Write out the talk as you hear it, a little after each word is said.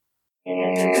Welcome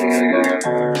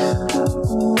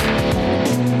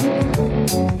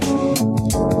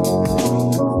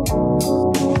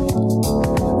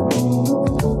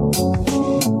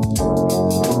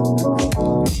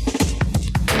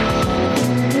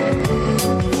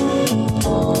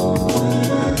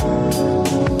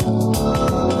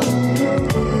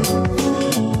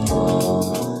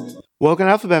to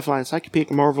Alphabet Flying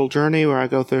Psychic Marvel Journey, where I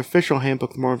go through the official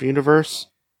handbook of the Marvel Universe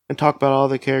and talk about all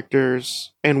the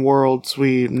characters and worlds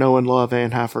we know and love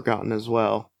and have forgotten as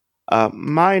well.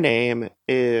 My name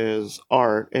is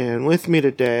Art, and with me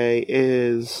today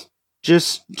is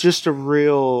just a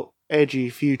real edgy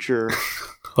future.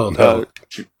 Oh no,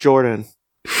 Jordan.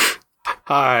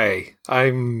 Hi,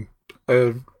 I'm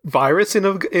a virus in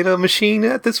a machine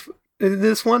in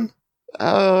this one.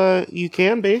 You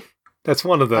can be. That's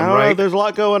one of them, right? There's a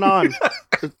lot going on.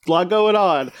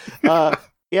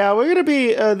 Yeah, we're gonna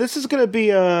be. This is gonna be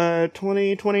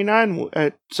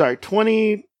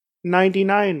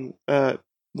 2099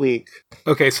 week.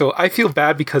 Okay, so I feel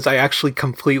bad because I actually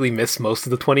completely missed most of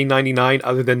the 2099,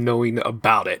 other than knowing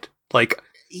about it, like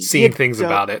seeing things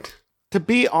about it. To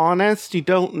be honest, you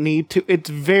don't need to. It's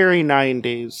very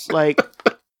 90s, like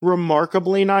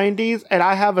remarkably 90s, and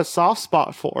I have a soft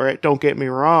spot for it. Don't get me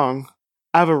wrong.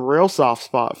 I have a real soft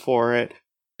spot for it,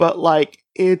 but like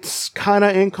it's kind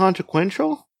of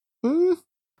inconsequential.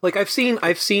 Like I've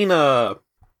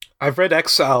read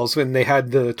Exiles when they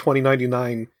had the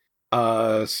 2099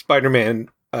 Spider-Man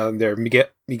there,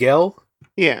 Miguel.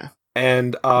 Yeah.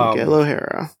 And Miguel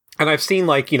O'Hara. And I've seen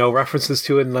references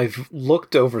to it, and I've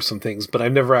looked over some things, but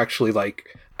I've never actually I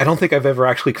don't think I've ever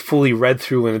actually fully read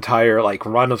through an entire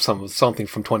run of something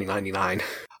from 2099.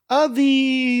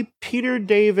 The Peter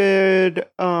David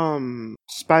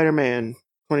Spider-Man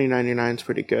 2099 is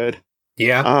pretty good.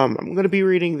 Yeah. I'm going to be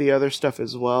reading the other stuff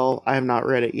as well. I have not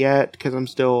read it yet because I'm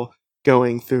still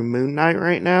going through Moon Knight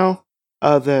right now.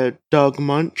 The Doug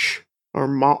Munch or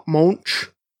Munch,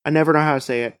 I never know how to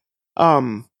say it.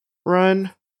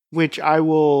 Run, which I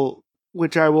will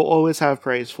always have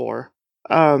praise for.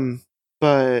 But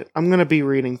I'm going to be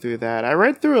reading through that. I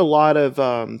read through a lot of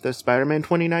the Spider-Man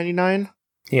 2099.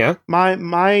 Yeah. My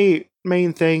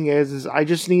main thing is I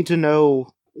just need to know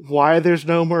why there's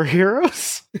no more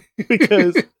heroes.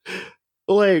 Because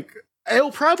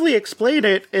it'll probably explain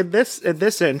it in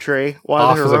this entry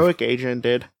why the heroic agent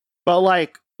did. But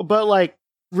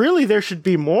really there should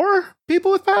be more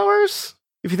people with powers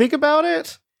if you think about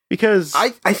it. Because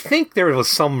I think there was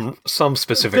some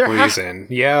specific reason.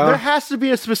 Yeah. There has to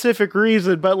be a specific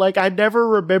reason, but I never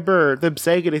remember them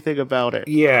saying anything about it.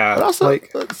 Yeah. But also,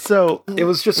 so it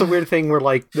was just a weird thing where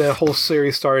the whole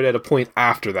series started at a point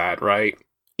after that, right?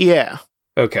 Yeah.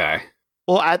 Okay.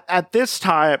 Well, at this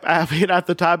time, I mean, at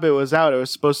the time it was out, it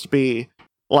was supposed to be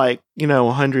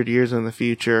 100 years in the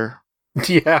future.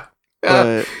 Yeah.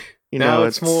 But now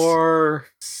it's more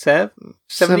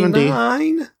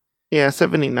 79? Yeah,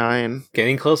 79.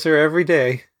 Getting closer every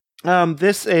day.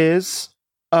 This is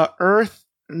Earth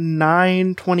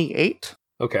 928.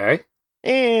 Okay.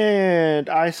 And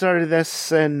I started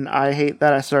this, and I hate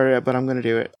that I started it, but I'm going to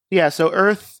do it. Yeah, so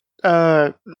Earth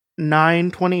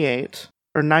 928,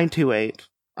 or 928.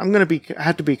 I'm going to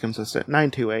have to be consistent.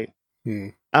 928.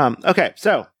 Okay,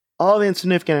 so all the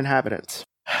insignificant inhabitants.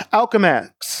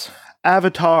 Alchemax,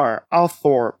 Avatar,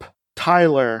 Althorpe,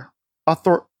 Tyler,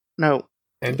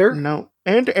 Ender? No.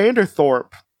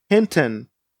 Anderthorpe, Hinton,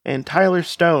 and Tyler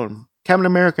Stone. Captain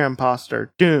America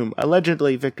Imposter, Doom,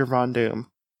 allegedly Victor Von Doom.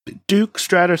 Duke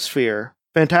Stratosphere,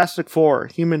 Fantastic Four,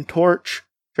 Human Torch,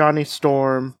 Johnny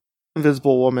Storm,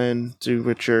 Invisible Woman, Sue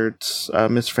Richards,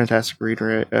 Mr. Fantastic Reed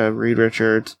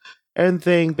Richards, and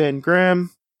Thing Ben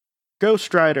Grimm.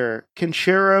 Ghost Rider,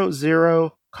 Kenshiro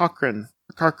Zero Cochrane.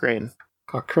 Cochrane?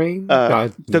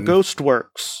 The Ghost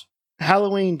Works.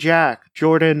 Halloween Jack,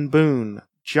 Jordan Boone,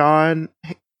 John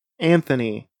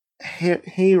Anthony,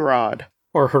 Herod.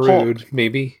 Or Harud,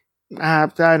 maybe. I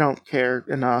don't care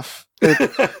enough.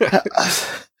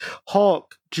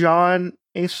 Hulk, John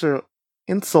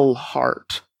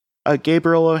Inselhart,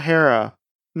 Gabriel O'Hara,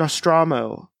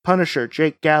 Nostromo, Punisher,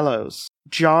 Jake Gallows,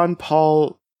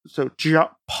 Paul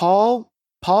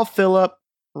Phillip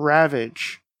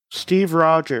Ravage, Steve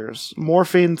Rogers,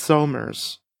 Morphine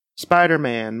Somers,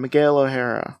 Spider-Man, Miguel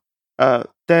O'Hara,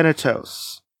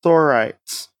 Thanatos,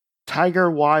 Thorites, Tiger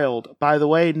Wild. By the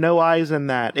way, no eyes in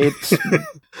that. It's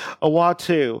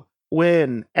Awatu,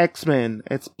 Win, X-Men,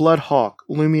 it's Bloodhawk,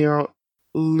 Lumio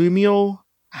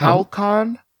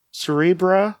Halcon,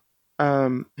 Cerebra,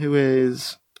 who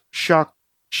is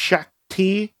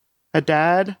Shakti,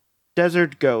 Haddad,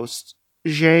 Desert Ghost,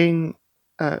 Zhang,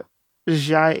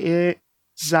 Jai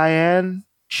Zian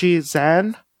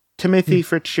Chi-Zan, Timothy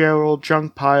Fitzgerald, Jung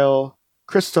Pyle,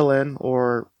 Crystalline,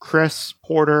 or Chris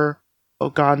Porter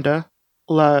Oganda,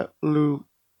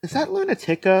 is that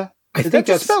Lunatica? I Is think that just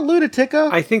that's spelled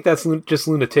Lunatica? I think that's just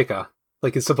Lunatica.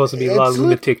 Like it's supposed to be La It's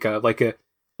Lunatica, like a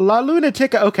La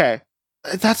Lunatica, okay.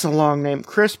 That's a long name.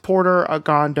 Chris Porter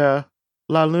Oganda,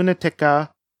 La Lunatica,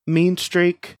 Mean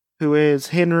Streak, who is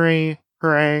Henry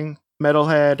Harang,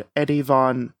 Metalhead, Eddie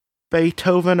Von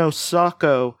Beethoven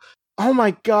Osako. Oh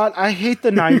my god, I hate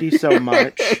the 90s so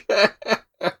much.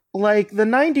 Like, the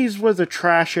 90s was a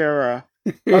trash era.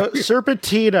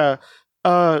 Serpentina,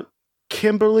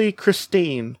 Kimberly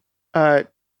Christine,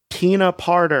 Tina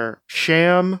Parter,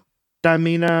 Sham,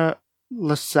 Damina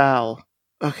LaSalle.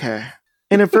 Okay.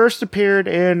 And it first appeared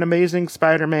in Amazing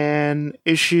Spider-Man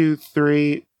issue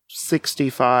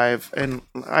 365, and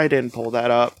I didn't pull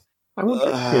that up. I wonder.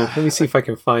 Here, let me see if I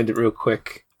can find it real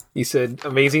quick. You said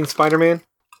Amazing Spider-Man?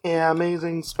 Yeah,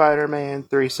 Amazing Spider-Man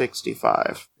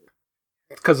 365.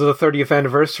 Because of the 30th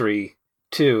anniversary,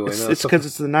 too. It's because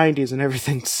it's the 90s and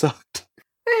everything sucked.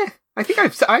 I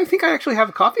think I actually have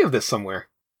a copy of this somewhere.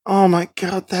 Oh my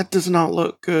god, that does not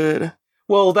look good.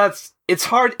 Well, it's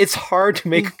hard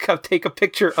to take a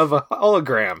picture of a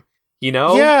hologram, you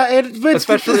know? Yeah, but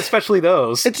especially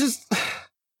those. It's just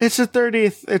it's a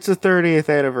 30th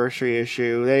anniversary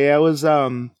issue. It was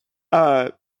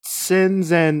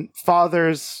Sins and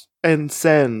Fathers and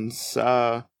Sins,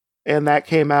 and that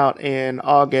came out in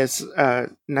August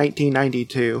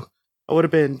 1992. I would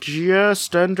have been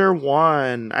just under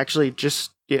one. Actually,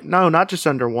 not just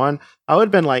under one. I would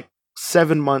have been like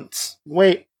 7 months.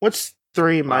 Wait, what's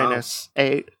 3 minus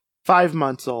 8? 5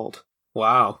 months old.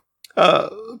 Wow.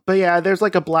 But yeah, there's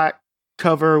like a black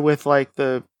cover with like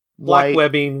the black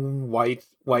webbing, white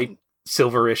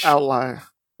silverish outline,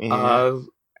 and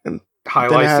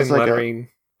highlights and lettering,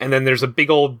 and then there's a big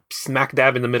old smack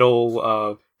dab in the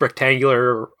middle,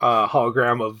 rectangular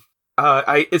hologram of.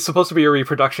 It's supposed to be a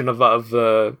reproduction of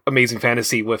the Amazing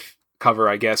Fantasy with cover,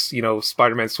 I guess. You know,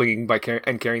 Spider-Man swinging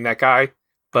and carrying that guy.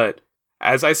 But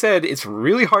as I said, it's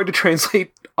really hard to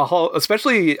translate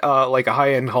especially like a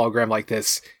high-end hologram like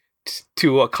this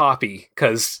to a copy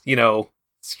because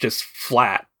it's just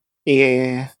flat.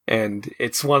 Yeah, and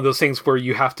it's one of those things where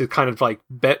you have to kind of like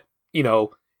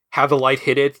have the light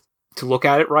hit it to look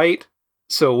at it right.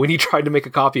 So when you tried to make a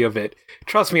copy of it,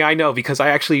 trust me, I know, because I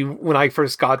actually, when I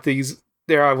first got these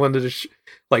there, I wanted to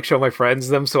show my friends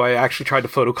them, so I actually tried to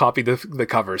photocopy the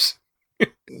covers.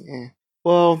 Yeah.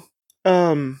 Well,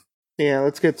 yeah,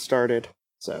 let's get started.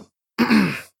 So,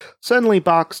 suddenly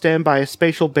boxed in by a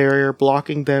spatial barrier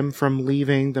blocking them from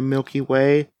leaving the Milky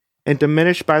Way, and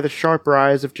diminished by the sharp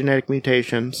rise of genetic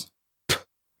mutations.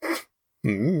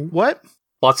 What?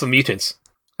 Lots of mutants,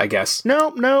 I guess.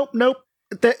 Nope.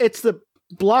 It's the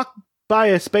blocked by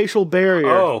a spatial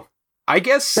barrier. Oh, I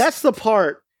guess that's the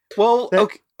part. Well,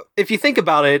 okay, if you think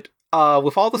about it,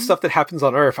 with all the stuff that happens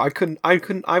on Earth,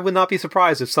 I would not be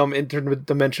surprised if some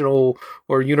interdimensional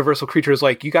or universal creature is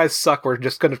like, you guys suck, we're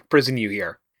just going to prison you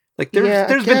here. Like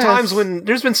there's been times when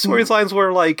there's been storylines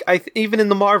where like even in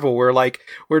the Marvel where like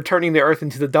we're turning the Earth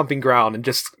into the dumping ground and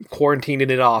just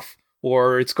quarantining it off,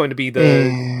 or it's going to be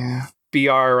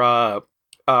our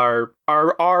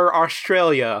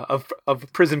Australia of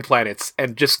prison planets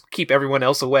and just keep everyone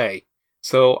else away.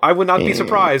 So I would not be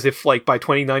surprised if like by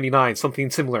 2099 something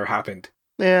similar happened.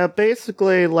 Yeah,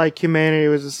 basically like humanity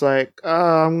was just like,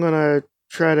 we're gonna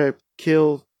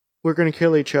kill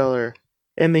each other.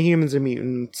 And the humans and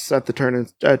mutants at the turn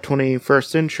of the 21st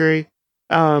century.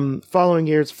 Following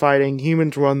years of fighting,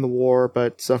 humans won the war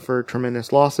but suffered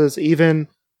tremendous losses. Even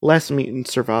less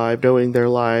mutants survived, owing their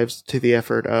lives to the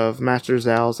effort of Master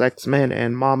Zal's X-Men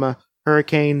and Mama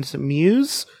Hurricane's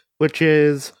Muse, which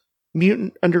is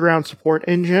Mutant Underground Support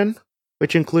Engine,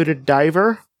 which included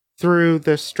Diver, through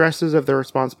the stresses of their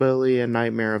responsibility and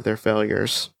nightmare of their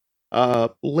failures.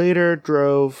 Later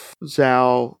drove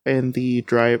Zal and the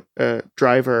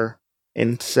driver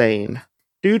insane.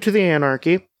 Due to the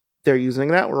anarchy, they're using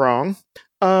that wrong.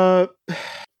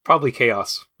 Probably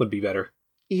chaos would be better.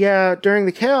 Yeah, during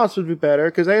the chaos would be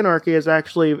better, because anarchy is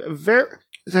actually very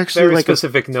like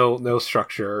specific, no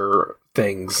structure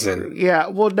things, and yeah.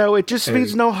 Well, no, it just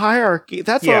means no hierarchy.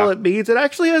 That's all it means.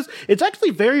 It's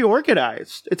actually very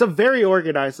organized. It's a very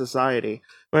organized society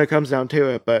when it comes down to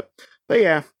it. But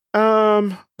yeah.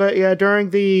 During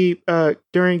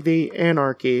the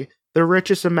anarchy, the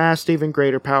richest amassed even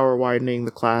greater power, widening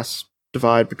the class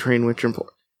divide between rich and poor.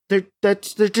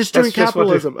 they're just doing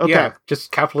capitalism. Okay, yeah,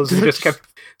 just capitalism just kept.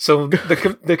 So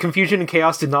the confusion and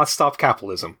chaos did not stop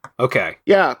capitalism. Okay.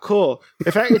 Yeah, cool.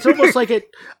 In fact, it's almost like it.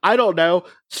 I don't know,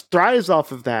 thrives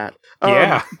off of that.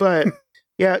 Yeah, but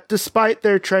yeah, despite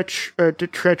their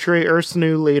treachery, Earth's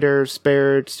new leader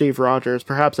spared Steve Rogers,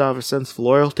 perhaps out of a sense of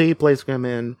loyalty, placing him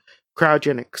in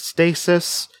cryogenic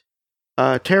stasis.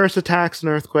 Terrorist attacks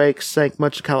and earthquakes sank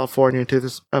much of California into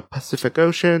the Pacific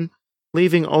Ocean,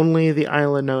 leaving only the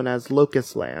island known as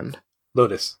Locust Land.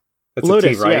 Lotus. That's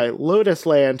Lotus, a T, right? yeah, Lotus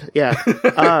Land,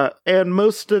 yeah. And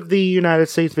most of the United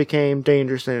States became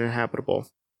dangerously uninhabitable.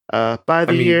 By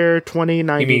the year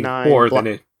 2099... You mean more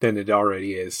than it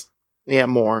already is. Yeah,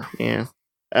 more, yeah.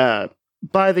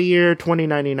 By the year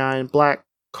 2099, Black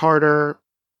Carter's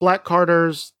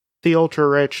the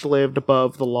ultra-rich lived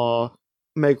above the law.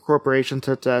 Mega corporations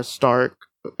such as Stark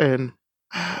and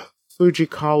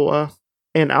Fujikawa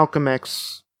and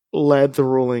Alchemex led the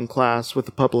ruling class with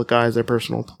the public eye as their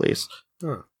personal police.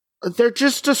 Huh. They're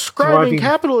just describing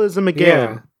capitalism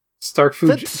again. Yeah. Stark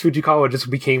Fujikawa just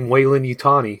became Weyland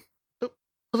Yutani.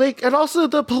 And also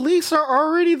the police are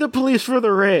already the police for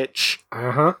the rich.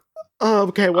 Uh-huh.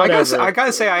 Okay, whatever. I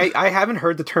gotta say, I haven't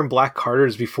heard the term Black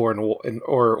Carters before,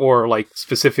 or like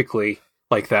specifically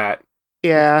like that.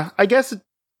 Yeah, I guess.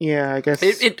 I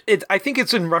think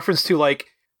it's in reference to like,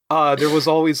 there was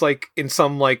always like in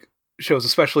some like shows,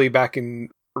 especially back in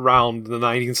around the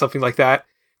 90s and something like that,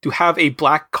 to have a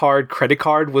black credit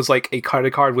card was like a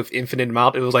credit card with infinite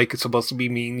amount. It was like it's supposed to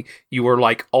mean you were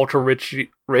like ultra rich,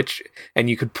 and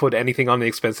you could put anything on the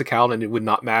expense account and it would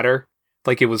not matter.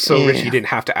 Like it was so rich you didn't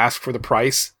have to ask for the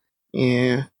price.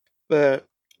 Yeah, but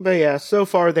yeah, so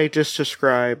far they just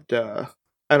described I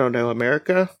don't know,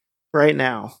 America right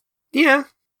now. Yeah.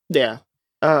 But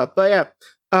yeah,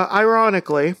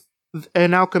 ironically,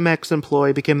 an Alchemex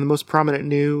employee became the most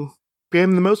prominent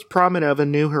of a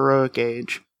new heroic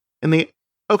age.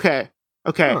 Okay.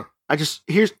 Huh.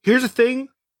 Here's the thing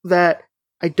that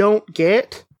I don't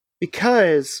get,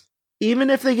 because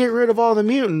even if they get rid of all the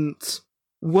mutants,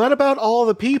 what about all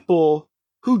the people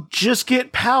who just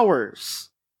get powers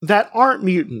that aren't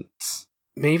mutants?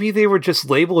 Maybe they were just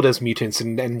labeled as mutants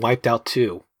and wiped out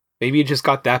too. Maybe it just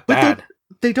got that bad.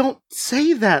 They don't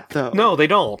say that though. No, they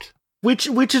don't. Which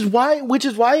is why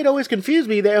it always confused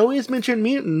me. They always mention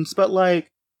mutants, but like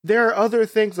there are other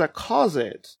things that cause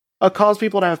it. Cause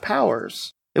people to have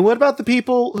powers. And what about the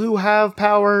people who have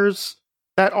powers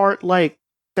that aren't like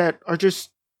that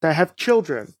have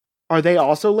children? Are they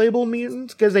also labeled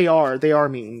mutants? Because they are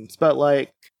mutants, but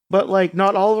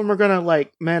not all of them are gonna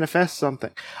like manifest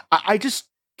something. I just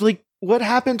like, what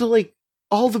happened to like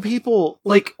all the people?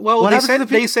 Like, well,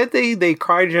 they said they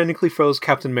cryogenically froze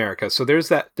Captain America. So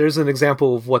there's an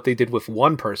example of what they did with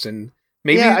one person.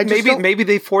 Maybe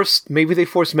they forced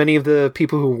many of the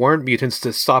people who weren't mutants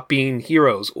to stop being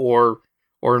heroes or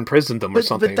imprisoned them or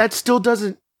something. But that still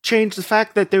doesn't change the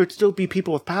fact that there would still be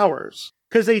people with powers,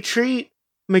 because they treat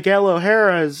Miguel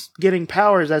O'Hara as getting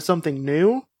powers as something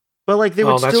new, but like there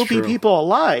would still be people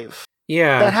alive.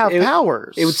 Yeah, that have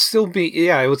powers. It would still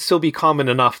be common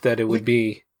enough that it would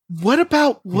be. What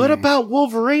about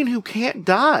Wolverine, who can't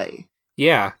die?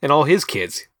 Yeah, and all his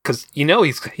kids, because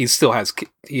he still has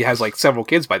like several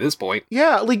kids by this point.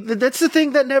 Yeah, like that's the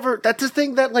thing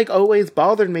that like always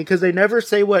bothered me, because they never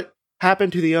say what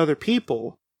happened to the other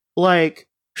people. Like,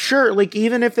 sure, like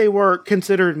even if they were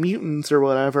considered mutants or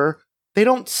whatever, they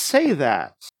don't say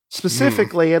that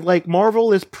specifically, and like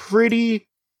Marvel is pretty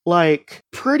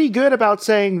good about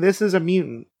saying this is a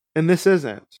mutant and this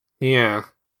isn't. Yeah.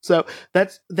 So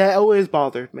that always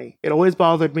bothered me. It always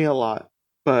bothered me a lot.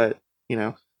 But,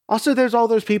 also there's all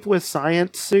those people with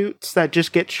science suits that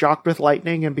just get shocked with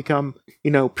lightning and become,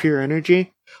 pure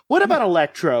energy. What about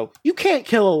Electro? You can't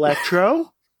kill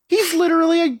Electro. He's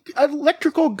literally an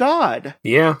electrical god.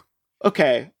 Yeah.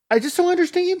 Okay. I just don't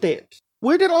understand it.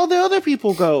 Where did all the other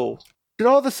people go? Did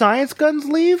all the science guns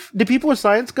leave? Did people with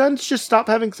science guns just stop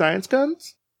having science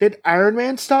guns? Did Iron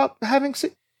Man stop having?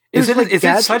 Is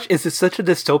it such a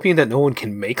dystopian that no one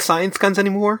can make science guns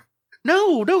anymore?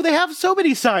 No, they have so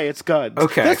many science guns.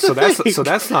 Okay, so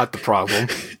that's not the problem.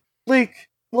 like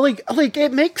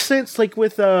it makes sense. Like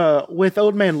with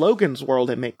Old Man Logan's world,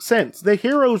 it makes sense. The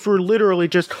heroes were literally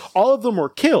just all of them were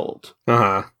killed.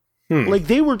 Like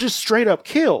they were just straight up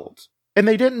killed. And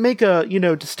they didn't make a,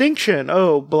 distinction.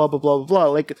 Oh, blah, blah, blah, blah, blah.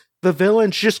 Like, the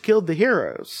villains just killed the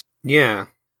heroes. Yeah.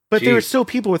 But there were still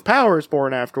people with powers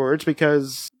born afterwards,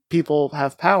 because people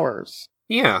have powers.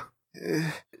 Yeah.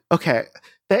 Okay.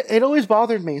 It always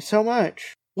bothered me so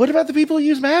much. What about the people who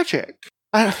use magic?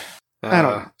 I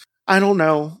don't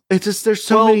know. It's just, there's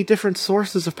so many different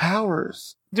sources of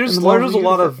powers. There's a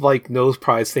lot of like nose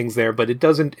prize things there, but it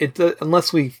doesn't.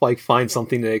 Unless we like find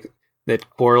something that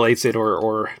correlates it,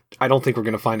 or I don't think we're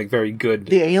going to find a very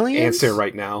good answer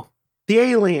right now. The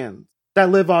aliens that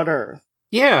live on Earth.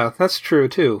 Yeah, that's true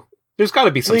too. There's got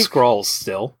to be some Skrulls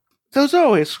still. There's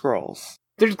always Skrulls.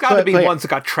 There's got to be ones that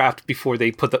got trapped before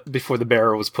the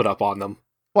barrier was put up on them.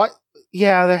 What?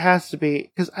 Yeah, there has to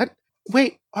be. Because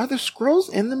are the Skrulls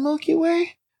in the Milky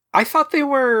Way? I thought they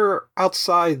were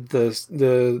outside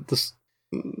the.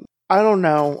 I don't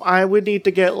know. I would need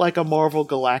to get like a Marvel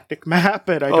Galactic map,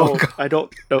 and I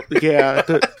don't know. Yeah,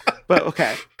 but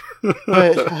okay.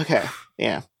 But okay,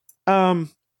 yeah. But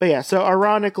yeah. So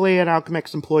ironically, an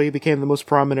Alchemax employee became the most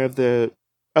prominent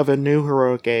of a new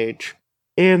heroic age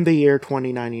in the year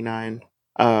 2099.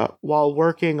 While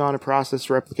working on a process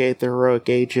to replicate the heroic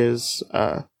age's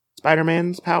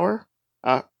Spider-Man's power.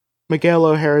 Miguel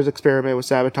O'Hara's experiment with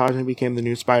sabotaging became the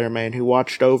new Spider-Man who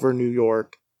watched over New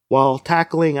York while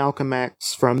tackling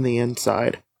Alchemax from the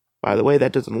inside. By the way,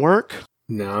 that doesn't work.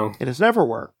 No. It has never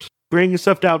worked. Bringing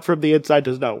stuff down from the inside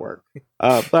does not work.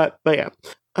 But yeah.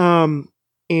 And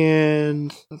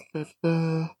from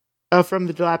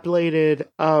the dilapidated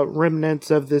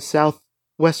remnants of the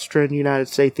southwestern United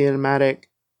States, the enigmatic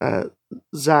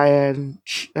Zian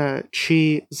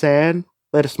Chi Zan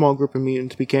led a small group of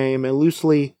mutants, became the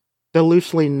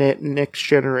loosely knit next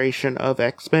generation of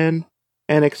X-Men.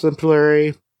 An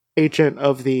exemplary agent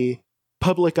of the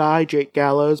public eye, Jake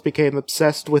Gallows became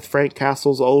obsessed with Frank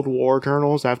Castle's old war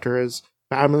journals after his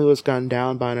family was gunned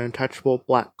down by an untouchable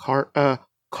Black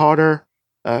Carter,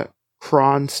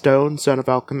 Kron Stone, son of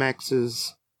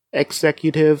Alchemax's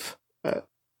executive,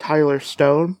 Tyler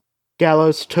Stone.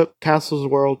 Gallows took Castle's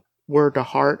word to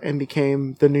heart and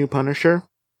became the new Punisher,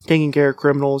 taking care of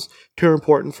criminals too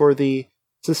important for the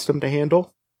system to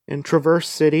handle. In Traverse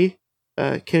City,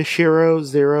 Kenshiro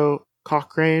Zero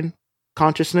Cochrane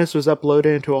consciousness was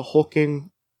uploaded into a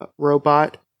hulking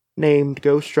robot named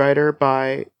Ghost Rider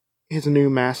by his new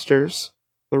masters.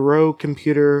 The rogue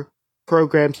computer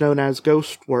programs known as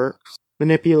Ghostworks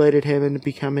manipulated him into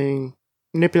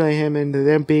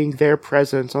them being their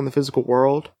presence on the physical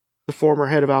world. The former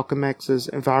head of Alchemax's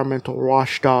environmental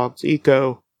watchdogs,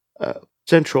 Eco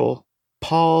Central,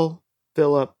 Paul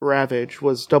Philip Ravage,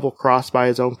 was double-crossed by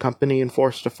his own company and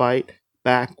forced to fight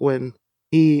back when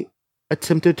he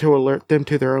attempted to alert them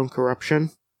to their own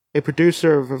corruption. A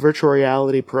producer of virtual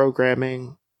reality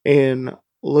programming in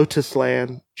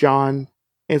Lotusland, John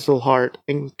Enselhart,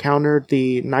 encountered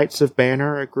the Knights of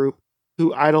Banner, a group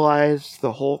who idolized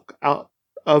the Hulk out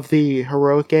of the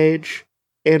heroic age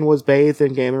and was bathed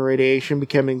in gamma radiation,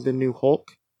 becoming the new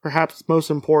Hulk. Perhaps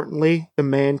most importantly, the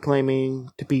man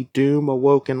claiming to be Doom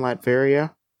awoke in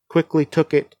Latveria, quickly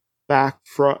took it back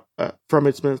from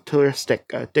its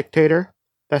militaristic dictator,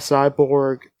 the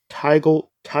cyborg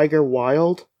Tiger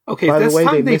Wild. Okay, by the way,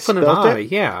 they misspelled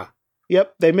it. Yeah.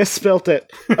 Yep, they misspelled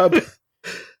it.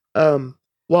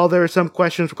 While there are some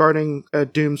questions regarding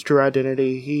Doom's true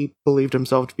identity, he believed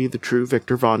himself to be the true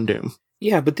Victor Von Doom.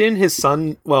 Yeah, but didn't his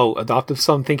son, adoptive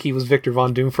son, think he was Victor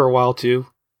Von Doom for a while too?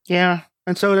 Yeah,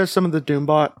 and so does some of the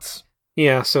Doombots.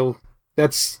 Yeah, so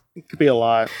it could be a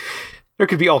lot. There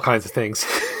could be all kinds of things.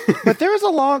 But there's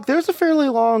a fairly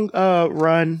long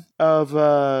run of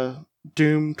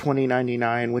Doom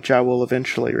 2099, which I will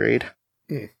eventually read.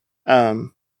 I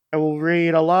will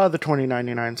read a lot of the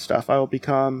 2099 stuff. I will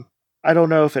become, I don't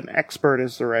know if an expert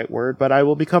is the right word, but I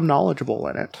will become knowledgeable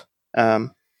in it.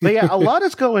 But yeah, a lot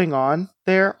is going on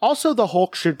there. Also, the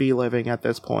Hulk should be living at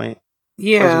this point.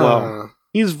 Yeah. As well.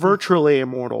 He's virtually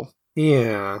immortal.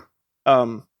 Yeah.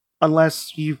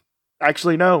 Unless you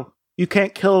actually know. You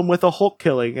can't kill him with a Hulk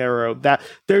killing arrow.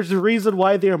 There's a reason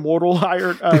why the immortal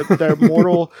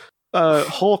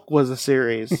Hulk was a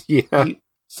series. Yeah.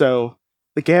 So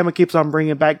the Gamma keeps on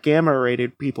bringing back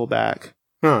Gamma-rated people back.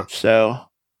 Huh. So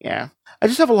yeah, I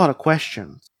just have a lot of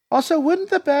questions. Also, wouldn't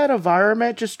the bad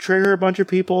environment just trigger a bunch of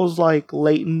people's like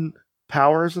latent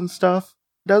powers and stuff?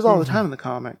 It does all the time in the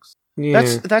comics. Yeah.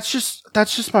 That's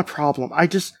just my problem.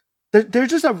 There's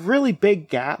just a really big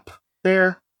gap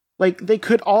there. Like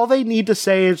all they need to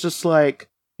say is just like,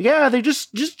 yeah, they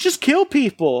just kill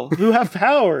people who have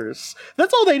powers.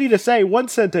 That's all they need to say. One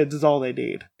sentence is all they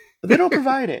need. But they don't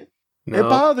provide it. No. It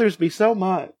bothers me so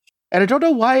much. And I don't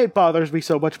know why it bothers me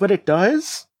so much, but it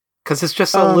does. Because it's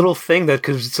just a little thing that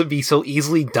could be so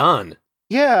easily done.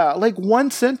 Yeah, like one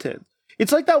sentence.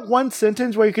 It's like that one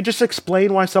sentence where you could just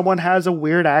explain why someone has a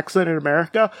weird accent in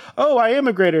America. Oh, I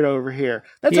immigrated over here.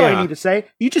 That's all I need to say.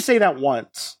 You just say that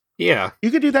once. Yeah. You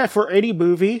could do that for any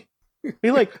movie. Be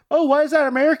like, oh, why is that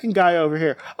American guy over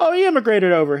here? Oh, he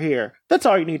immigrated over here. That's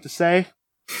all you need to say.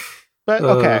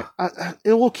 But okay,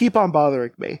 it will keep on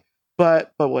bothering me.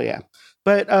 But well, yeah.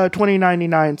 But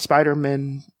 2099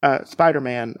 Spider-Man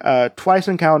twice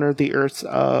encountered the Earth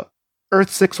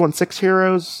 616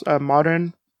 heroes,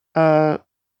 modern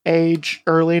age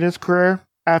early in his career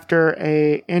after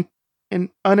an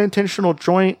unintentional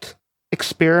joint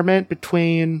experiment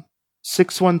between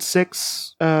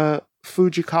 616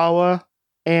 Fujikawa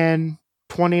and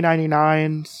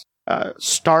 2099's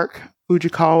Stark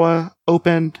Fujikawa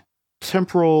opened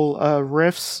temporal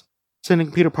rifts,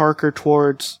 sending Peter Parker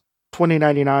towards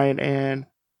 2099 and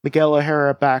Miguel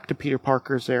O'Hara back to Peter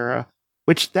Parker's era,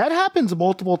 which that happens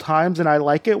multiple times, and I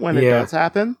like it when it does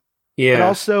happen. Yeah, it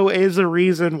also is a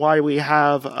reason why we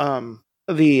have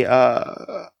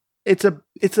it's a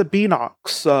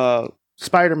Beanox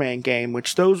Spider-Man game,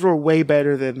 which those were way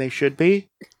better than they should be.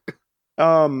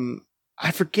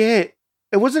 I forget,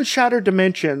 it wasn't Shattered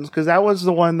Dimensions because that was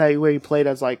the one that we played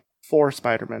as like 4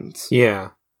 Spider-Mans. Yeah,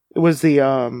 it was the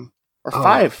or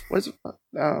 5. What is it?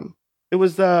 It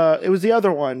was the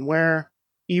other one where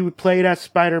you played as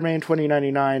Spider-Man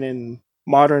 2099 and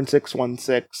Modern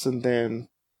 616 and then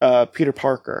Peter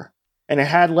Parker. And it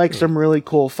had like some really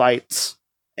cool fights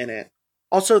in it.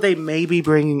 Also, they may be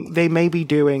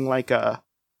doing like a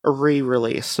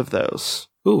re-release of those.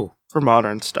 Ooh. For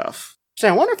modern stuff. So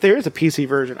I wonder if there is a PC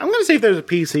version. I'm gonna see if there's a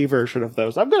PC version of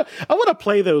those. I want to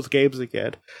play those games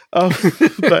again.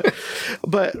 But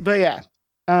yeah.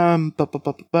 And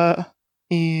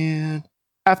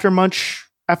after much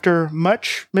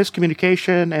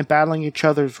miscommunication and battling each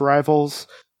other's rivals,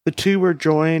 the two were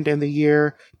joined in the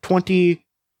year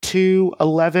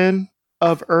 2211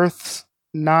 of Earth's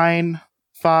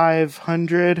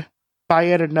 9500 by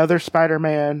yet another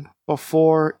Spider-Man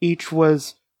before each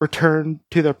was returned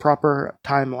to the proper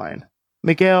timeline.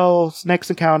 Miguel's next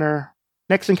encounter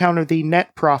the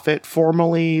Net Prophet,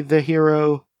 formerly the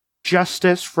hero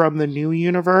Justice from the New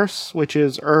Universe, which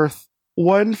is Earth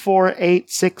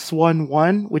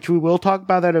 148611, which we will talk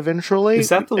about that eventually. Is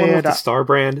that the one with the Star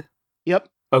brand? Yep.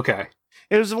 Okay.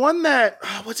 It was the one that...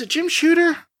 was it Jim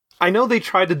Shooter? I know they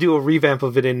tried to do a revamp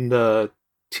of it in the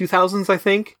 2000s, I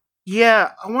think.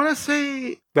 Yeah, I want to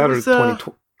say... That was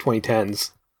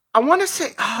 2010s. I want to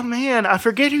say... Oh, man, I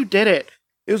forget who did it.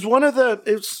 It was one of the...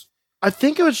 I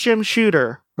think it was Jim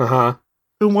Shooter. Uh-huh.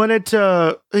 Who wanted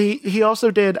to... He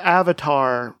also did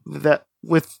Avatar that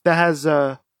has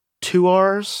 2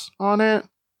 R's on it,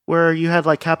 where you had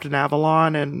like Captain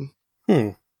Avalon and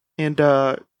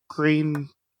green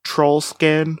troll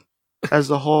skin as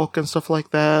the Hulk and stuff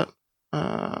like that.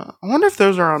 I wonder if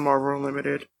those are on Marvel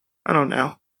Unlimited. I don't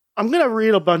know. I'm gonna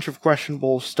read a bunch of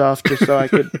questionable stuff just so I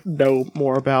could know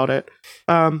more about it.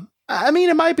 I mean,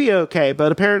 it might be okay,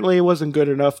 but apparently it wasn't good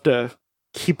enough to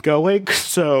keep going,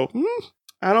 so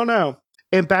I don't know.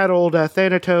 It battled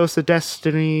Thanatos, the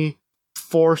Destiny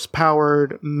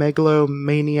Force-powered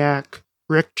megalomaniac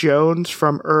Rick Jones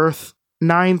from Earth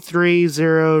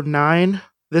 9309.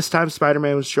 This time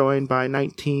Spider-Man was joined by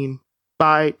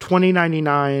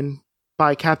 2099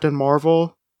 by Captain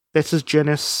Marvel. This is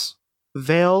Genis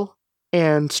Vale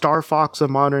and Star Fox of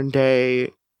modern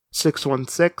day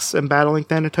 616 in battling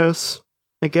Thanatos.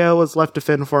 Miguel was left to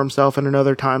fend for himself in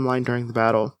another timeline during the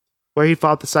battle, where he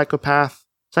fought the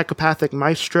psychopathic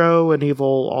Maestro, an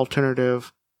evil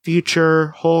alternative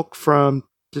future Hulk from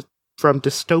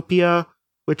Dystopia,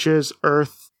 which is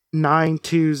Earth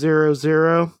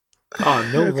 9200. Oh,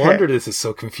 no wonder this is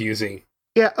so confusing.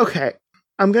 Yeah, okay.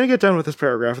 I'm going to get done with this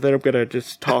paragraph, and then I'm going to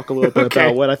just talk a little bit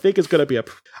about what I think is going to be I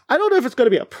don't know if it's going to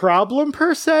be a problem,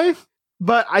 per se,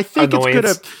 but I think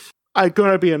it's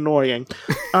going to be annoying.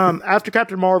 After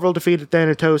Captain Marvel defeated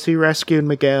Thanatos, he rescued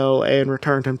Miguel and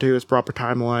returned him to his proper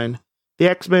timeline. The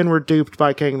X-Men were duped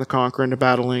by King the Conqueror into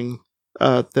battling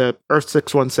the Earth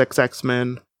 616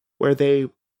 X-Men,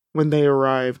 when they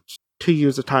arrived to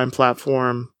use a time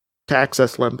platform to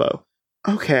access Limbo.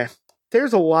 Okay.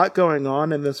 There's a lot going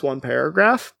on in this one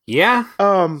paragraph. Yeah.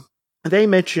 They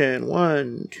mention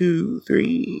 1, 2,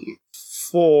 3,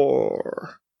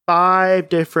 4, 5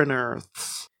 different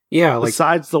Earths. Yeah,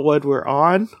 besides the one we're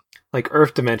on. Like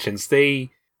Earth dimensions. And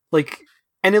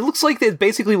it looks like it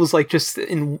basically was like just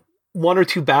in 1 or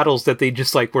 2 battles that they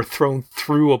just like were thrown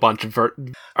through a bunch of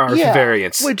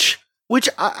variants. Which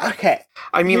okay.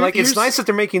 I mean, it's nice that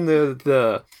they're making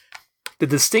the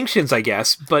distinctions, I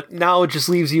guess, but now it just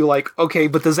leaves you like, okay,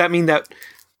 but does that mean that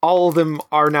all of them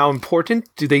are now important?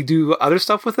 Do they do other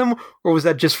stuff with them, or was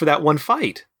that just for that one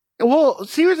fight? Well,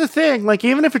 see, here's the thing,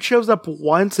 even if it shows up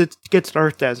once, it gets an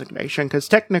Earth designation, because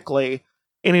technically,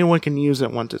 anyone can use it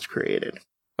once it's created.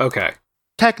 Okay.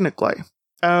 Technically.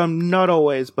 Not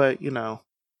always, but,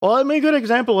 Well, I mean, a good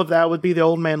example of that would be the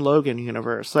Old Man Logan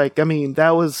universe. Like, I mean,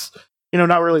 that was,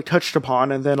 not really touched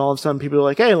upon, and then all of a sudden people are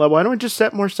like, hey, why don't we just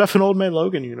set more stuff in Old Man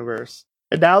Logan universe?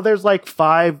 And now there's like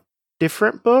 4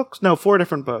 different books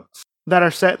that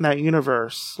are set in that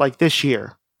universe, like this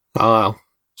year. Oh, wow.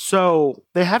 So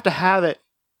they have to have it,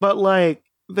 but like,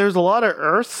 there's a lot of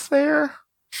Earths there.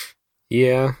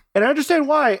 Yeah. And I understand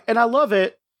why, and I love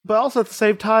it, but also at the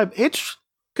same time, it's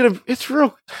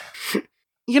real.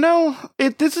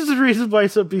 This is the reason why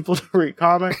some people don't read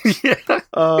comics. Yeah.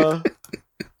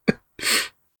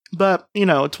 But,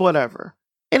 it's whatever.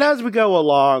 And as we go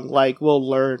along, like, we'll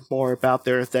learn more about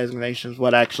the Earth designations,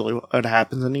 what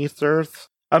happens in East Earth.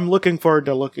 I'm looking forward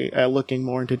to looking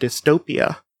more into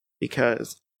Dystopia,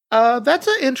 because that's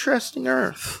an interesting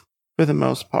Earth for the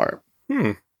most part.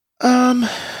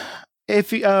 If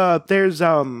there's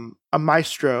a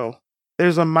Maestro,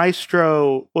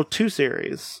 well, 2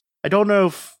 series. I don't know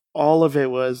if all of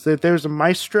it was that there's a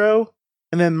Maestro,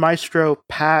 and then Maestro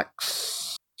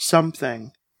Pax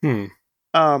something.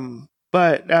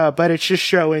 But it's just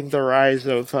showing the rise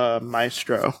of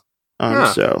Maestro.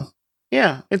 So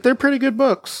yeah, they're pretty good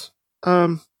books.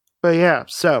 But yeah,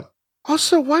 so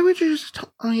also, why would you just?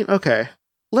 Okay,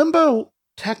 Limbo.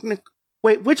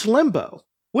 Wait, which Limbo?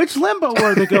 Which Limbo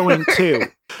are they going to?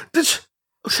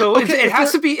 So okay, it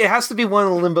has to be one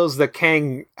of the Limbos that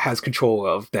Kang has control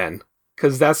of then,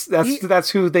 because that's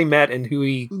who they met and who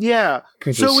he. Yeah.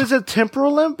 So is it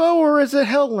Temporal Limbo or is it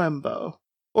Hell Limbo?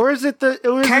 Or is it the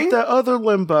other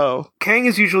Limbo? Kang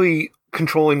is usually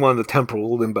controlling one of the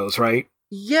temporal limbos, right?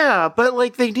 Yeah, but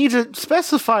like they need to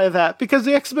specify that because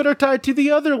the X-Men are tied to the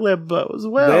other Limbo as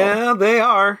well. Yeah, they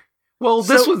are. Well,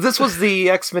 this was the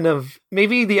X-Men of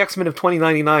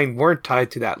 2099 weren't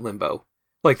tied to that limbo.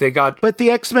 Like they got, but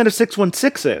the X-Men of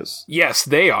 616 is. Yes,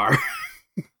 they are.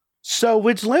 So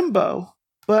which Limbo?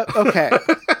 But okay.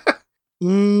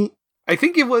 I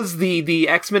think it was the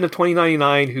X-Men of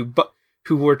 2099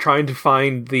 who were trying to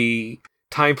find the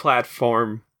time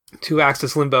platform to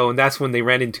access Limbo, and that's when they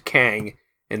ran into Kang,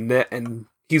 and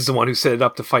he's the one who set it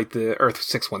up to fight the Earth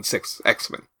 616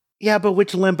 X-Men. Yeah, but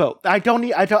which Limbo? That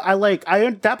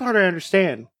part I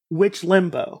understand. Which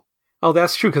Limbo? Oh,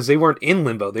 that's true, because they weren't in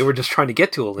Limbo. They were just trying to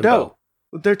get to a Limbo. No,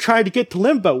 they're trying to get to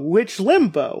Limbo. Which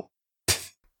Limbo?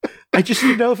 I just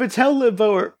need to know if it's Hell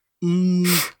Limbo or...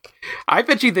 I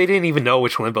bet you they didn't even know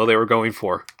which Limbo they were going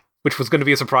for, which was going to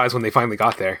be a surprise when they finally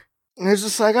got there. It's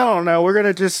just like, I don't know,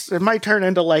 it might turn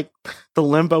into like the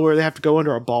Limbo where they have to go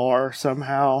into a bar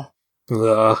somehow.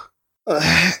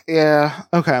 Yeah,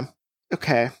 okay.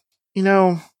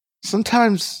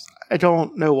 Sometimes I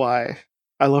don't know why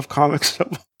I love comics so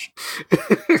much.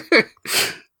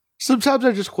 Sometimes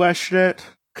I just question it,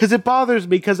 because it bothers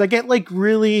me, because I get like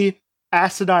really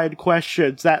acidine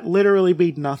questions that literally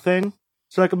mean nothing.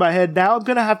 So like in my head, now I'm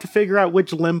going to have to figure out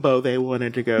which Limbo they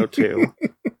wanted to go to.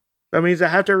 That means I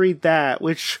have to read that,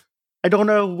 which I don't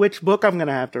know which book I'm going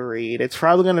to have to read. It's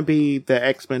probably going to be the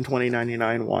X-Men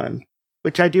 2099 one,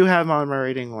 which I do have on my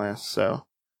reading list. So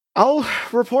I'll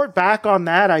report back on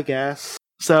that, I guess.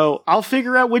 So I'll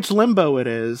figure out which Limbo it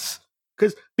is.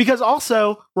 Because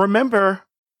also, remember,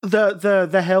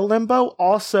 the Hell Limbo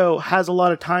also has a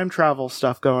lot of time travel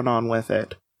stuff going on with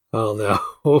it. Oh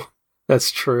no,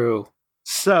 that's true.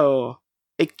 So,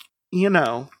 it's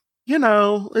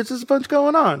just a bunch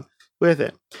going on with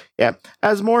it. Yeah.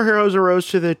 As more heroes arose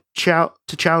to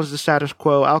challenge the status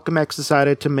quo, Alchemax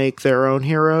decided to make their own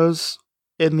heroes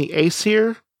in the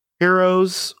Aesir.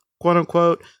 Heroes, quote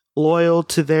unquote, loyal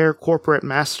to their corporate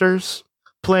masters,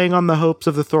 playing on the hopes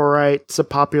of the Thorites, a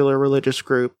popular religious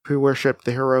group who worshipped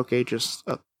the heroic aegis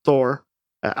of Thor.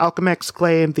 Alchemax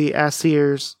claimed the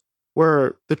Aesirs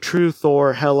were the true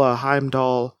Thor, Hela,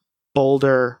 Heimdall,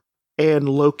 Balder, and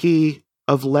Loki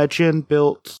of legend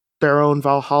built their own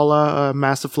Valhalla, a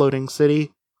massive floating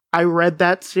city. I read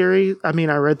that series. I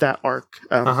read that arc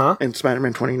in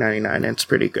Spider-Man 2099, and it's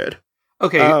pretty good.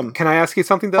 Okay, can I ask you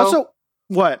something, though? Also,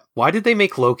 what? Why did they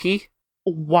make Loki?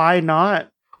 Why not?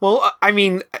 Well,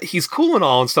 he's cool and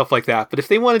all and stuff like that, but if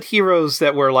they wanted heroes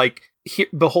that were, like,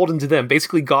 beholden to them,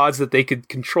 basically gods that they could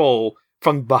control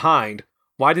from behind,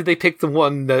 why did they pick the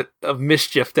one of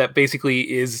mischief that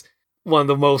basically is one of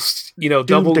the most,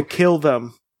 doomed to kill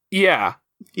them? Yeah.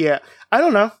 Yeah. I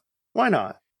don't know. Why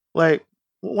not? Like,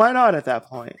 why not at that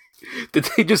point? Did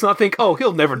they just not think, oh,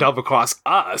 he'll never double cross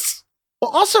us? Well,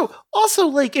 also,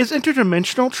 like, is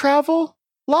interdimensional travel?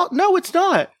 No, it's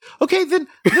not. Okay, then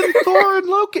Thor and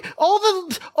Loki, all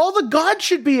the gods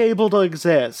should be able to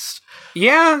exist.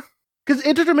 Yeah. Because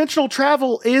interdimensional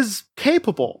travel is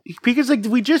capable. Because, like,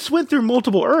 we just went through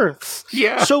multiple Earths.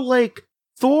 Yeah. So, like,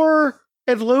 Thor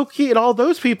and Loki and all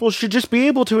those people should just be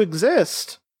able to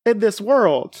exist in this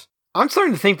world. I'm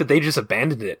starting to think that they just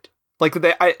abandoned it. Like,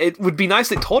 it would be nice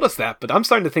they told us that, but I'm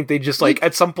starting to think they just, like,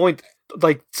 at some point,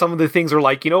 like, some of the things are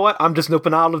like, you know what? I'm just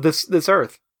noping out of this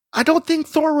Earth. I don't think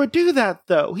Thor would do that,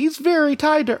 though. He's very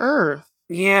tied to Earth.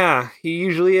 Yeah, he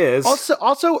usually is.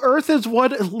 Also, Earth is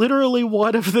literally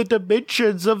one of the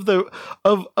dimensions of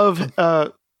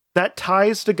that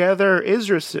ties together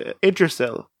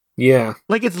Yggdrasil. Yeah,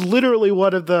 like it's literally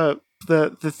one of the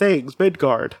things,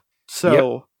 Midgard.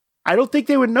 So yep. I don't think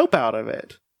they would nope out of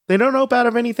it. They don't nope out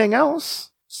of anything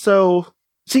else. So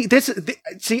see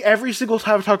every single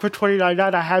time I talk about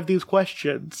 2099, I have these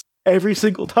questions every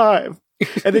single time,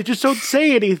 and they just don't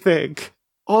say anything.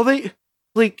 All they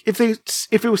like if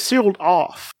it was sealed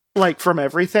off like from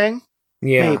everything,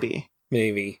 yeah,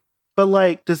 maybe. But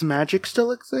like, does magic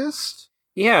still exist?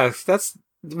 Yeah,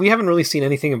 we haven't really seen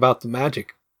anything about the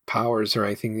magic powers or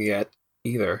anything yet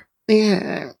either.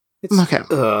 Yeah. Okay.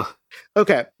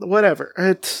 Okay. Whatever.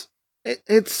 It's.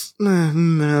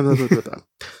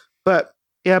 But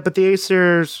yeah. But the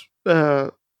Aesir's.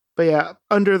 But yeah.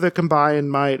 Under the combined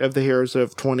might of the heroes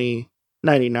of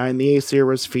 2099, the Aesir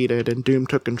was defeated, and Doom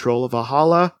took control of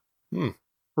Valhalla,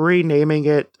 renaming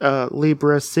it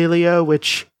Libra Celia,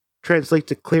 which translates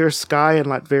to clear sky in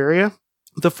Latveria.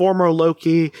 The former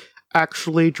Loki,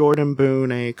 actually Jordan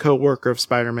Boone, a co-worker of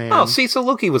Spider-Man. Oh, see, so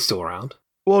Loki was still around.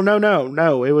 Well,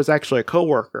 no, it was actually a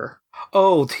co-worker.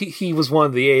 Oh, he was one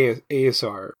of the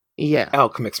Aesir. Yeah.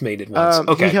 Alchemists made it once.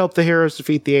 Okay. He helped the heroes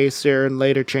defeat the Aesir and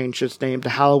later changed his name to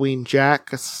Halloween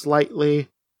Jack. A slightly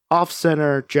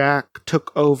off-center Jack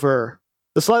took over.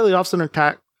 The slightly off-center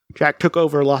Jack took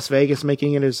over Las Vegas,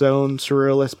 making it his own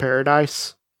surrealist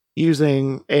paradise,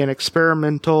 using an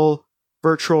experimental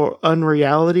virtual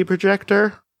unreality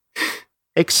projector.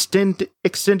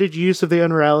 Extended use of the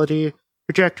unreality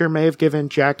projector may have given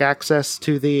Jack access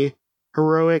to the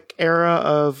heroic era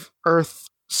of Earth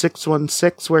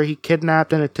 616, where he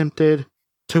kidnapped and attempted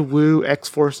to woo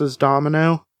X-Force's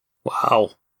Domino.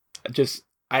 Wow.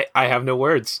 I have no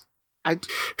words.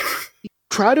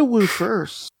 Try to woo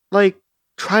first.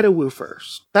 Try to woo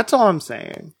first. That's all I'm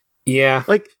saying. Yeah.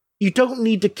 You don't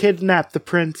need to kidnap the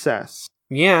princess.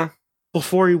 Yeah.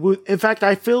 Before you woo. In fact,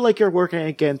 I feel like you're working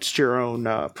against your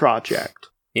own project.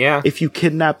 Yeah. If you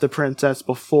kidnap the princess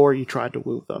before you try to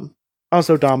woo them.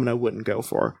 Also, Domino wouldn't go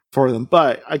for them.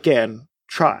 But, again,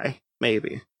 try.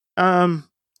 Maybe.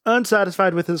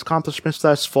 Unsatisfied with his accomplishments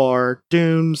thus far,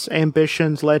 Doom's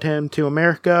ambitions led him to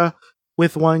America.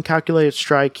 With one calculated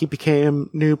strike, he became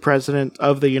new president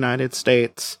of the United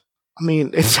States. I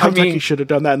mean, it sounds like he should have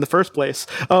done that in the first place.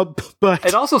 But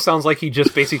it also sounds like he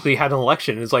just basically had an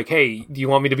election. It's like, hey, do you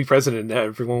want me to be president? And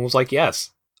everyone was like,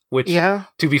 yes. Which, to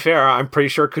be fair, I'm pretty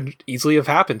sure could easily have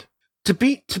happened. To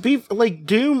be like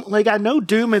Doom, like I know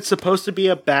Doom is supposed to be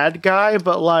a bad guy,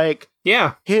 but like,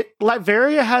 yeah,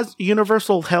 Latveria has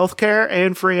universal healthcare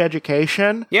and free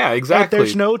education. Yeah, exactly. And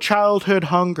there's no childhood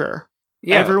hunger.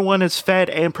 Yeah, everyone is fed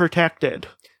and protected.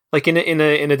 Like in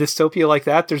a dystopia like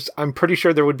that, I'm pretty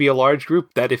sure there would be a large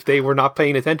group that if they were not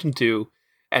paying attention to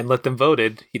and let them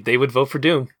voted, they would vote for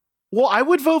Doom. Well, I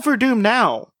would vote for Doom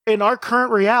now in our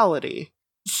current reality.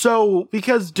 So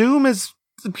because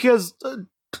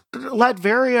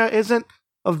Latveria isn't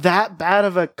that bad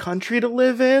of a country to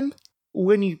live in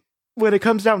when it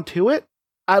comes down to it,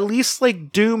 at least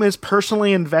like Doom is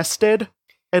personally invested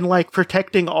in like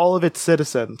protecting all of its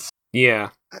citizens. Yeah.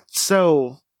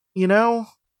 So,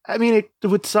 I mean, it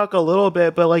would suck a little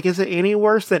bit, but like, is it any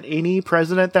worse than any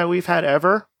president that we've had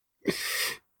ever?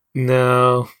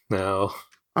 No.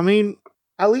 I mean,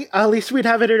 at least we'd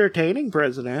have an entertaining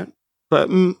president. But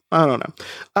I don't know.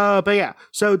 But yeah,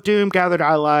 so Doom gathered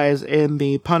allies in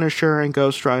the Punisher and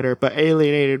Ghost Rider, but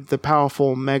alienated the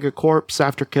powerful Megacorps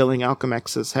after killing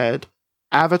Alchemex's head.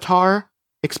 Avatar,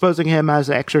 exposing him as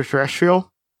an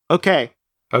extraterrestrial. Okay.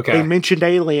 They mentioned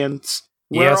aliens.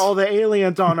 Where are all the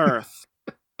aliens on Earth?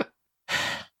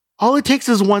 All it takes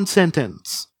is one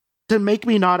sentence to make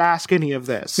me not ask any of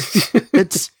this.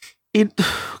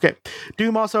 Okay.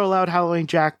 Doom also allowed Halloween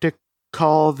Jack to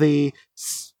call the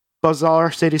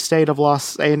bizarre city-state of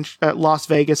Las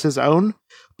Vegas his own,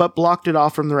 but blocked it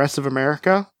off from the rest of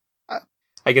America.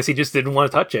 I guess he just didn't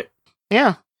want to touch it.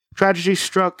 Yeah. Tragedy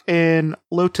struck in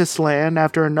Lotus Land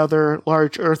after another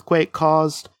large earthquake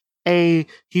caused a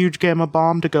huge gamma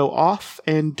bomb to go off,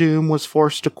 and Doom was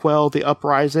forced to quell the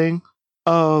uprising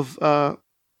of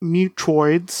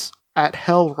mutoids at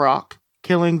Hell Rock,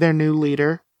 killing their new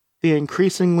leader, the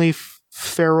increasingly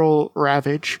feral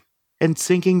Ravage, and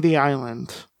sinking the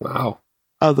island. Wow.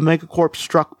 The Megacorp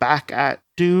struck back at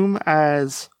Doom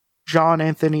as John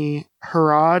Anthony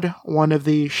Herod, one of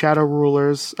the shadow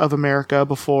rulers of America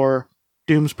before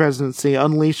Doom's presidency,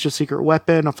 unleashed a secret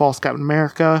weapon, a false Captain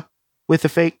America, with a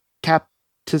fake cap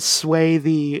to sway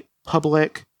the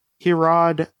public.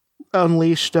 Herod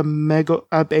unleashed a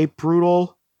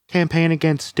brutal campaign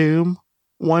against Doom.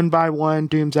 One by one,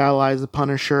 Doom's allies, the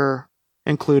Punisher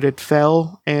included,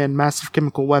 fell, and massive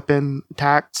chemical weapon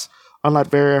attacks on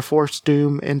Latveria forced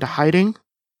Doom into hiding.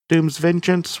 Doom's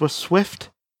vengeance was swift,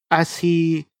 as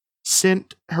he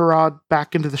sent Herod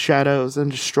back into the shadows and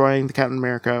destroying the Captain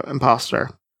America imposter.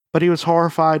 But he was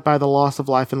horrified by the loss of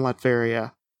life in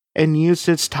Latveria, and used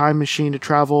his time machine to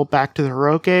travel back to the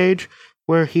Heroic Age,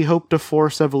 where he hoped to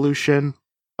force evolution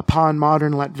upon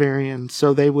modern Latverians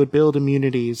so they would build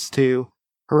immunities to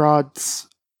Herod's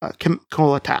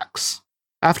chemical attacks.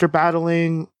 After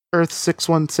battling Earth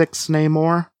 616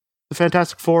 Namor, the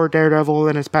Fantastic Four, Daredevil,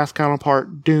 and his past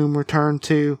counterpart Doom returned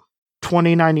to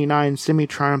 2099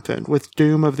 semi-triumphant with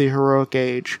Doom of the Heroic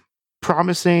Age,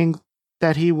 promising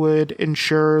that he would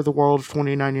ensure the world of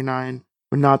 2099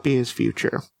 would not be his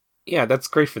future. Yeah, that's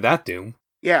great for that, Doom.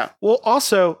 Yeah, well,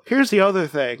 also, here's the other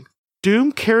thing.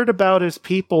 Doom cared about his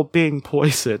people being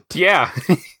poisoned. Yeah.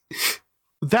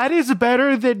 That is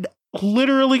better than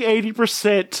literally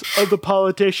 80% of the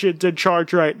politicians in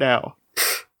charge right now.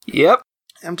 Yep.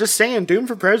 I'm just saying, Doom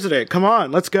for president. Come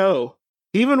on, let's go.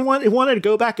 He even wanted to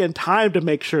go back in time to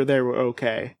make sure they were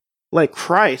okay. Like,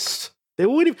 Christ. They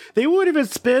would have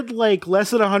spent like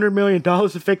less than $100 million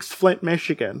to fix Flint,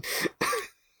 Michigan.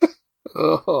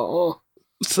 Oh.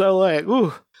 So, like,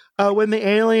 when the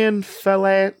alien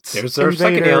phalanx There's our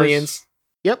second aliens.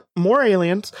 Yep, more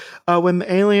aliens. When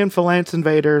the alien phalanx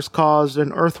invaders caused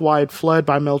an Earth-wide flood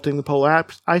by melting the polar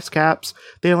ice caps,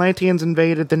 the Atlanteans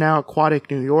invaded the now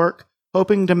aquatic New York,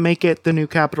 hoping to make it the new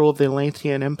capital of the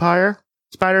Atlantean Empire.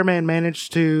 Spider-Man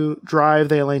managed to drive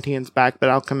the Atlanteans back, but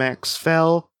Alchemax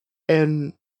fell,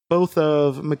 and both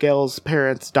of Miguel's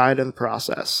parents died in the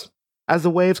process. As the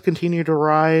waves continued to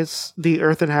rise, the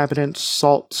Earth inhabitants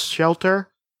sought shelter,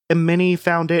 and many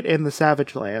found it in the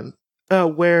Savage Land,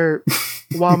 where,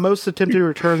 while most attempted to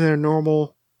return to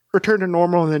normal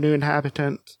in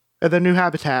the new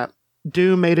habitat,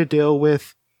 Doom made a deal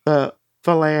with the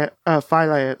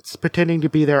Phalanx, pretending to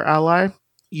be their ally,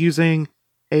 using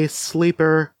a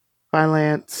sleeper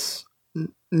Phalanx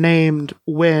named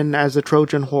Wynn as a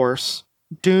Trojan horse.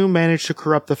 Doom managed to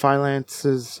corrupt the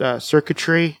Phalanx's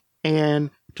circuitry and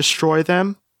destroy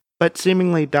them, but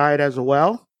seemingly died as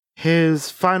well. His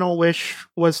final wish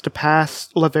was to pass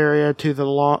Latveria to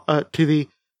the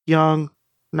young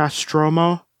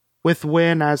Nostromo, with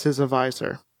Wynn as his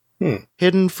advisor.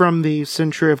 Hidden from the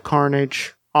century of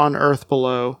carnage on Earth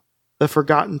below, the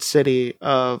forgotten city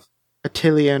of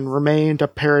Attilian remained a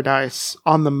paradise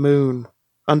on the moon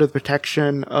under the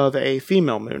protection of a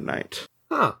female Moon Knight.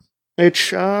 Huh.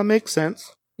 Which makes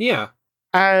sense. Yeah.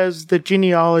 As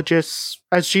geology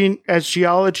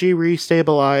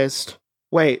restabilized.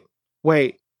 Wait.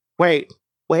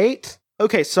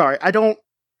 Okay, sorry. I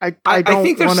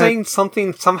think they're saying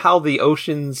something. Somehow the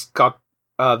oceans got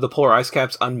the polar ice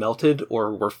caps unmelted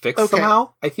or were fixed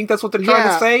somehow. I think that's what they're trying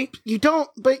to say. You don't,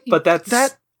 but that's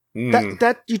that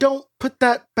you don't put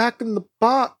that back in the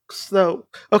box though.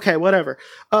 Okay, whatever.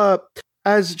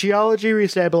 As geology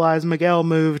restabilized, Miguel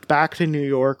moved back to New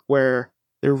York, where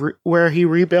he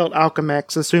rebuilt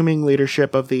Alchemax, assuming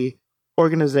leadership of the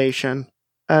organization.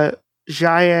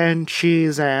 Jian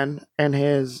Shizan and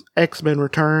his X-Men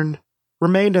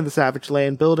remained in the Savage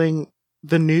Land, building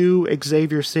the new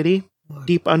Xavier City.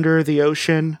 Deep under the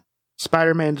ocean,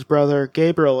 Spider-Man's brother,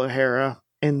 Gabriel O'Hara,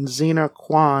 and Xena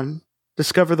Kwan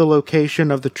discovered the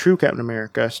location of the true Captain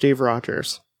America, Steve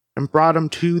Rogers, and brought him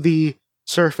to the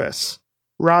surface.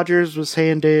 Rogers was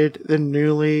handed the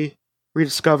newly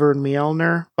rediscovered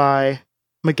Mjolnir by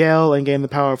Miguel and gained the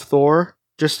power of Thor,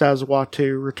 just as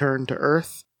Uatu returned to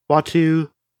Earth. Uatu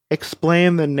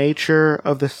explained the nature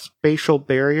of the spatial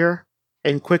barrier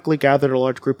and quickly gathered a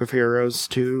large group of heroes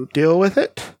to deal with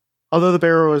it. Although the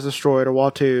barrier was destroyed,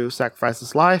 Uatu sacrificed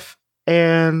his life,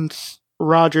 and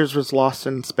Rogers was lost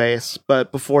in space,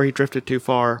 but before he drifted too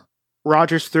far,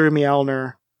 Rogers threw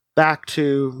Mjolnir back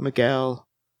to Miguel.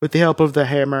 With the help of the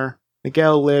hammer,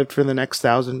 Miguel lived for the next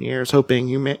 1,000 years, hoping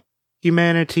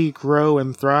humanity grow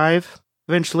and thrive.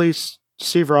 Eventually,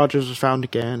 Steve Rogers was found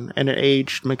again, and an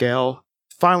aged Miguel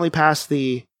finally passed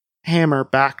the hammer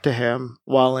back to him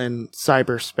while in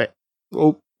cyberspace.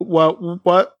 Oh,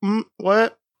 what?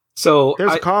 So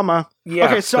there's a comma. Yeah.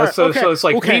 Okay, sorry. So it's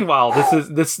like meanwhile,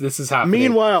 this is happening.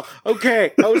 Meanwhile,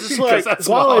 okay. I was just like,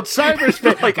 while it's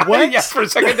cyberspace, like what? Yeah, for a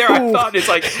second there, I thought it's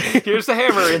like, here's the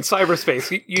hammer in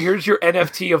cyberspace. Here's your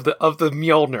NFT of the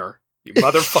Mjolnir, you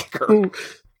motherfucker.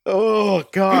 Oh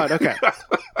God. Okay.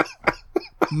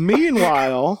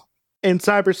 Meanwhile, in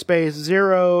cyberspace,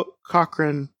 Zero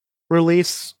Cochrane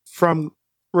released the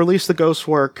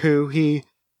Ghostwork, who he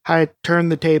had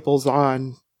turned the tables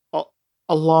on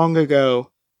a long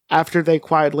ago, after they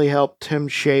quietly helped him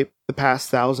shape the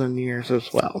past 1,000 years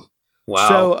as well.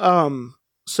 Wow.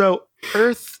 So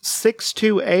Earth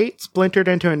 628 splintered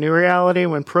into a new reality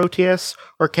when Proteus,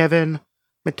 or Kevin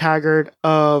McTaggart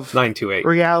of 928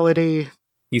 reality.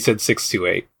 You said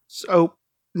 628. So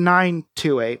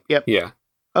 928. Yep. Yeah.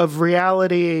 Of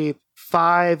reality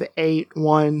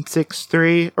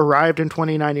 58163 arrived in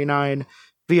 2099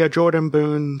 via Jordan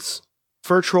Boone's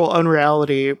virtual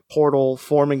unreality portal,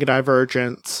 forming a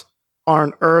divergence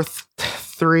on Earth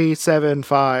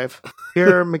 375.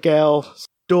 Here, Miguel's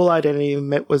dual identity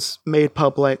was made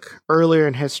public earlier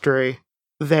in history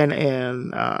than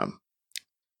in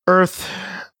Earth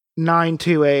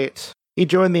 928. He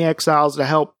joined the Exiles to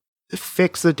help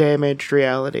fix the damaged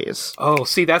realities. Oh,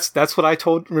 see, that's what I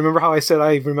told. Remember how I said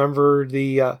I remember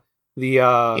the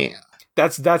yeah.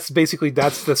 That's basically the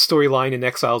storyline in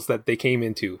Exiles that they came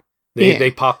into.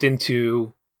 They popped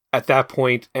into at that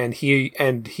point, and he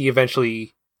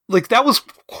eventually, like, that was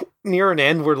near an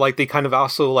end where, like, they kind of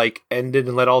also, like, ended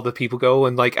and let all the people go,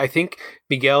 and, like, I think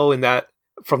Miguel on that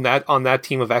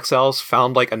team of Exiles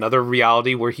found, like, another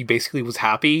reality where he basically was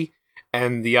happy,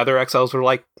 and the other Exiles were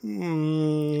like,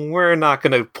 we're not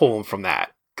gonna pull him from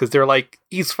that, because they're like,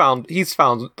 he's found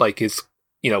like his,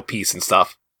 peace and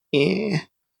stuff. Yeah.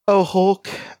 Oh, Hulk,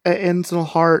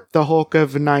 Enzelhart, the Hulk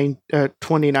of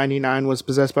 2099, was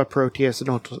possessed by Proteus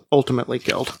and ultimately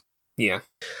killed. Yeah.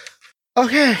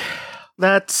 Okay,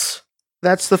 that's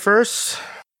the first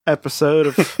episode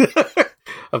of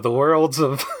of the worlds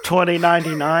of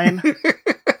 2099.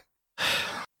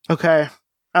 Okay,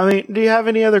 I mean, do you have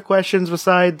any other questions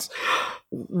besides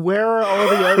where are all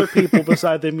the other people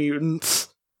beside the mutants?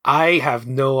 I have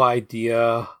no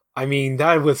idea. I mean,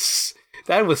 that was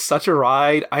such a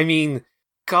ride. I mean,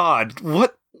 God,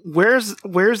 what? Where's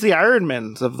the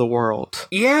Ironmans of the world?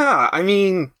 Yeah, I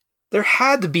mean, there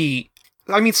had to be.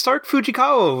 I mean, Stark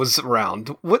Fujikawa was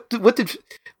around. What did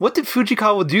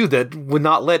Fujikawa do that would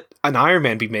not let an Iron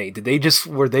Man be made?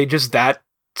 Were they just that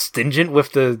stingent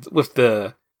with their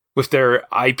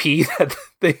IP that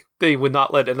they would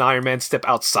not let an Iron Man step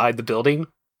outside the building?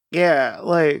 Yeah,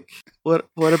 like what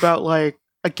about, like,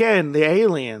 again, the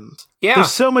aliens? Yeah.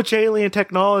 There's so much alien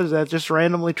technology that just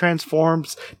randomly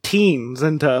transforms teens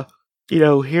into,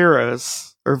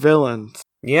 heroes or villains.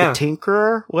 Yeah. The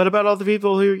Tinkerer? What about all the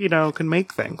people who, can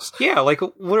make things? Yeah, like,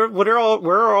 where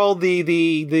are all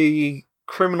the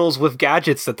criminals with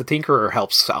gadgets that the Tinkerer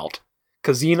helps out?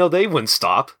 Because, they wouldn't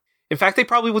stop. In fact, they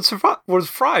probably would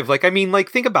thrive. Like, I mean,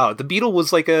 like, think about it. The Beetle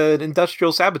was like an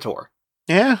industrial saboteur.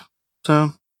 Yeah.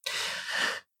 So,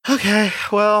 okay,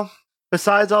 well,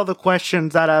 besides all the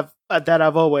questions that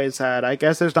I've always had, I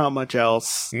guess there's not much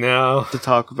else to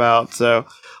talk about. So,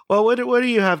 well, what do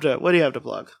you have to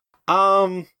plug?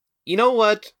 You know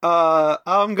what?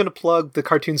 I'm gonna plug the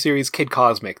cartoon series Kid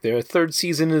Cosmic. Their third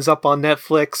season is up on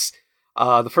Netflix.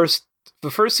 The first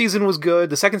season was good.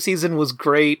 The second season was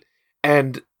great,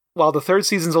 and while the third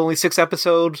season's only 6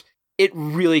 episodes, it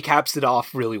really caps it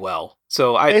off really well.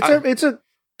 So it's a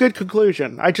good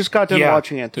conclusion. I just got done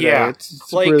watching it today. Yeah.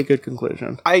 It's like, a really good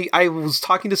conclusion. I was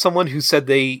talking to someone who said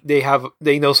they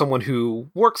know someone who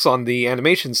works on the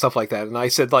animation, stuff like that, and I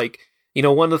said, like,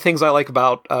 one of the things I like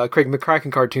about Craig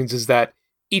McCracken cartoons is that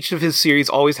each of his series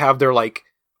always have their, like,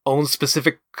 own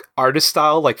specific artist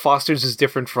style. Like, Foster's is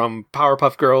different from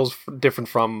Powerpuff Girls, different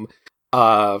from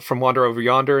Wander Over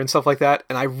Yonder and stuff like that.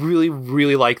 And I really,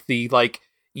 really like the, like,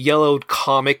 yellowed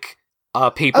comic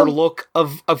paper look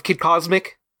of Kid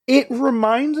Cosmic. It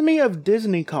reminds me of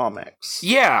Disney comics.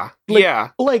 Yeah,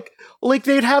 Like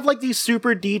they'd have, like, these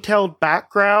super detailed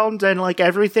backgrounds, and, like,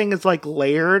 everything is, like,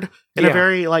 layered in a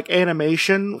very, like,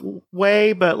 animation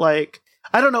way, but, like,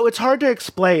 I don't know, it's hard to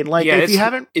explain. Like, if you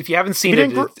haven't seen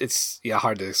it, it's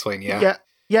hard to explain. Yeah.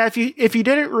 Yeah, if you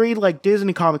didn't read, like,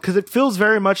 Disney comics, because it feels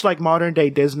very much like modern day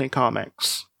Disney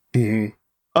comics.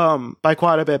 Mm-hmm. By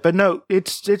quite a bit. But no,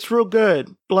 it's real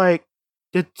good. Like,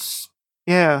 it's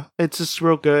just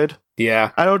real good.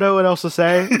 Yeah. I don't know what else to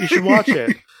say. You should watch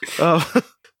it.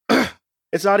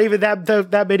 It's not even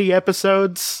that many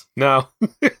episodes. No.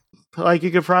 Like,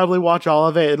 you could probably watch all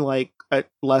of it in, like,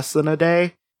 less than a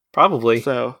day. Probably.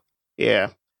 So,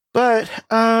 yeah. But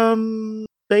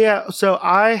yeah, so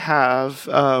I have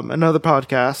another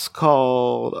podcast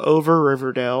called Over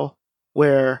Riverdale,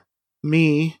 where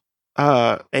me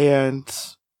and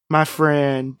my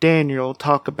friend Daniel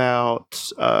talk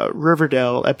about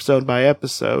Riverdale episode by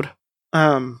episode.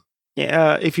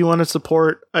 Yeah, if you want to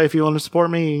support me,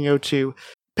 you can go to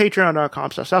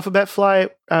patreon.com/alphabetflight,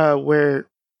 where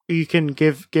you can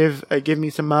give me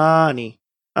some money.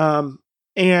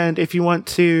 And if you want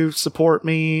to support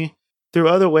me through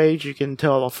other ways, you can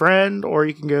tell a friend, or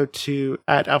you can go to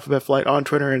 @alphabetflight on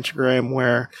Twitter and Instagram,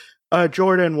 where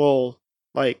Jordan will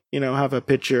have a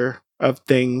picture of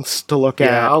things to look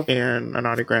at and an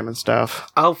autogram and stuff.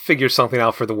 I'll figure something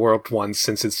out for the world one,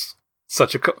 since it's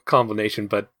such a combination,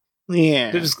 but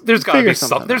yeah, there's got to be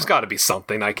something. There's got to be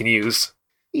something I can use.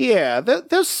 Yeah,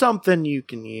 there's something you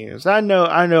can use. I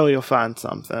know you'll find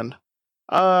something.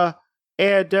 And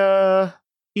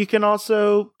you can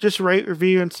also just rate,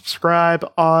 review, and subscribe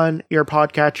on your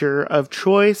podcatcher of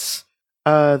choice.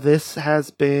 This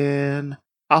has been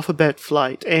Alphabet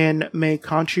Flight, and may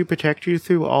Khonshu protect you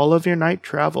through all of your night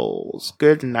travels.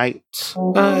 Good night.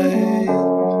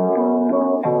 Bye.